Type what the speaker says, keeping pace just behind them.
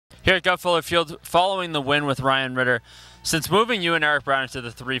Here at Gut Fuller Field, following the win with Ryan Ritter, since moving you and Eric Brown into the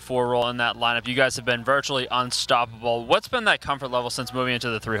 3-4 role in that lineup, you guys have been virtually unstoppable. What's been that comfort level since moving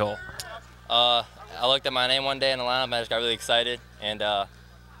into the 3-hole? I looked at my name one day in the lineup and I just got really excited and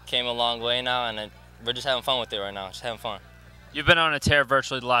came a long way now, and we're just having fun with it right now, just having fun. You've been on a tear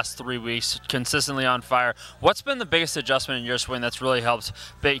virtually the last 3 weeks, consistently on fire. What's been the biggest adjustment in your swing that's really helped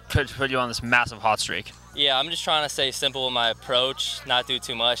could put you on this massive hot streak? Yeah, I'm just trying to stay simple with my approach, not do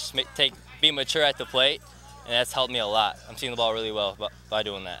too much, be mature at the plate, and that's helped me a lot. I'm seeing the ball really well by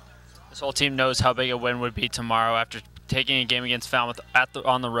doing that. This whole team knows how big a win would be tomorrow after taking a game against Falmouth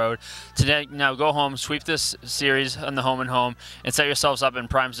on the road. Today, now go home, sweep this series on the home and home, and set yourselves up in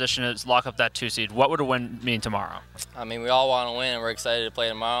prime position to lock up that 2 seed. What would a win mean tomorrow? I mean, we all want to win, and we're excited to play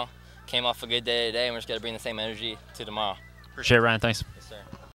tomorrow. Came off a good day today, and we're just going to bring the same energy to tomorrow. Appreciate it, Ryan. Thanks.